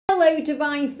Hello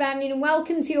Divine Feminine, and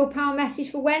welcome to your power message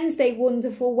for Wednesday,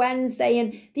 Wonderful Wednesday.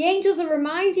 And the angels are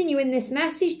reminding you in this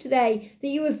message today that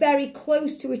you are very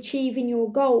close to achieving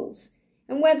your goals.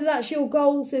 And whether that's your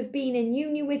goals of being in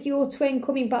union with your twin,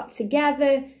 coming back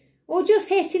together, or just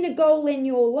hitting a goal in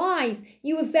your life,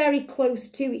 you are very close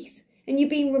to it. And you're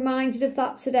being reminded of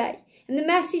that today. And the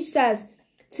message says,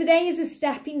 today is a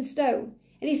stepping stone.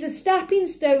 And it's a stepping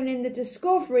stone in the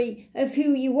discovery of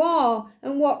who you are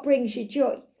and what brings you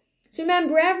joy. So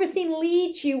remember, everything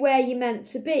leads you where you're meant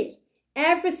to be.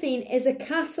 Everything is a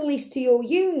catalyst to your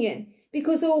union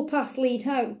because all paths lead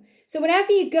home. So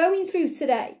whatever you're going through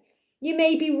today, you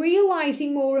may be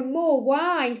realising more and more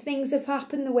why things have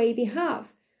happened the way they have,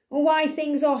 or why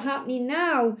things are happening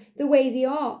now the way they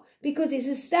are, because it's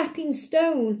a stepping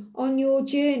stone on your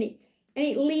journey and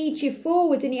it leads you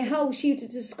forward and it helps you to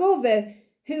discover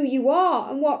who you are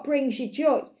and what brings you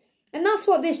joy. And that's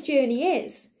what this journey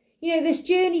is. You know, this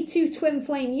journey to twin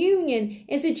flame union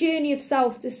is a journey of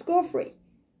self-discovery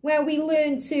where we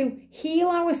learn to heal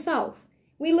ourselves.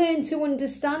 We learn to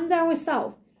understand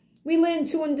ourselves. We learn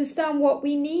to understand what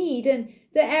we need and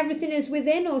that everything is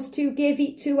within us to give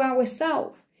it to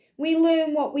ourselves. We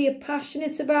learn what we are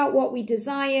passionate about, what we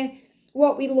desire,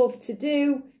 what we love to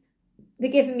do.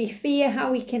 They're giving me fear,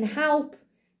 how we can help.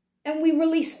 And we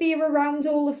release fear around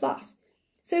all of that.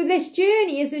 So this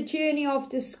journey is a journey of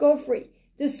discovery.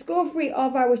 Discovery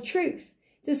of our truth.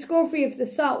 Discovery of the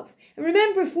self. And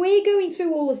remember, if we're going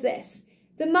through all of this,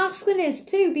 the masculine is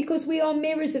too, because we are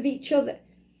mirrors of each other.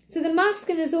 So the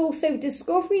masculine is also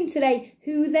discovering today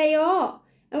who they are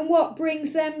and what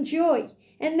brings them joy.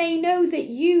 And they know that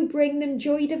you bring them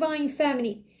joy, Divine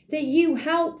Feminine. That you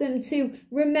help them to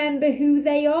remember who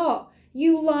they are.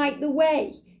 You light the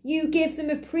way. You give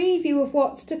them a preview of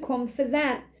what's to come for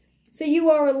them. So you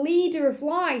are a leader of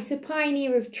light, a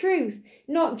pioneer of truth,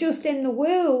 not just in the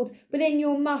world, but in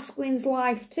your masculine's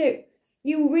life too.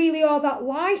 You really are that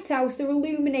lighthouse that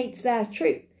illuminates their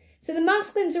truth. So the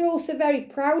masculines are also very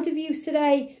proud of you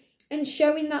today and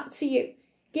showing that to you,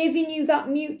 giving you that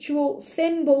mutual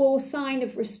symbol or sign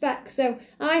of respect. So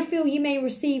I feel you may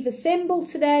receive a symbol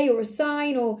today or a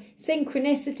sign or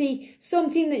synchronicity,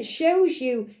 something that shows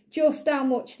you just how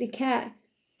much they care.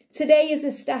 Today is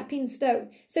a stepping stone.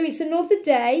 So it's another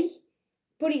day,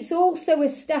 but it's also a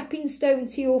stepping stone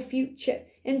to your future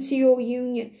and to your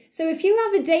union. So if you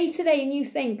have a day today and you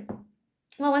think,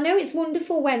 well, I know it's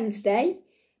Wonderful Wednesday,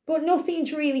 but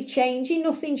nothing's really changing,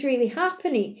 nothing's really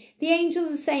happening. The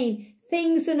angels are saying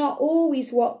things are not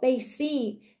always what they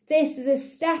seem. This is a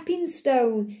stepping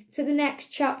stone to the next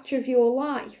chapter of your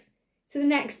life, to the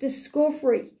next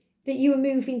discovery that you are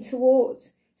moving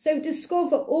towards. So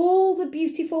discover all the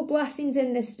beautiful blessings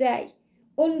in this day.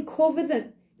 Uncover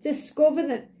them, discover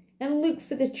them, and look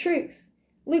for the truth.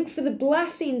 Look for the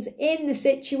blessings in the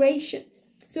situation.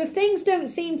 So if things don't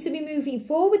seem to be moving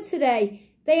forward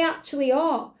today, they actually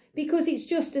are, because it's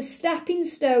just a stepping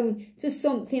stone to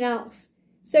something else.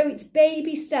 So it's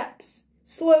baby steps.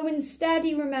 Slow and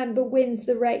steady, remember, wins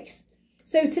the race.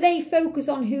 So today focus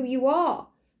on who you are,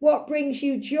 what brings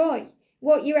you joy,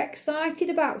 what you're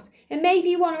excited about. And maybe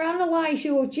you want to analyse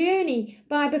your journey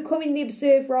by becoming the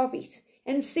observer of it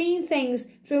and seeing things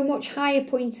through a much higher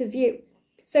point of view.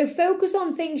 So focus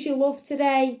on things you love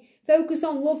today. Focus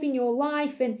on loving your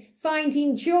life and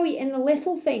finding joy in the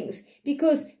little things,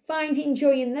 because finding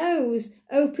joy in those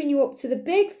open you up to the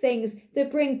big things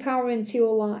that bring power into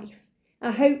your life. I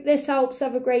hope this helps.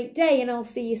 Have a great day and I'll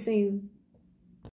see you soon.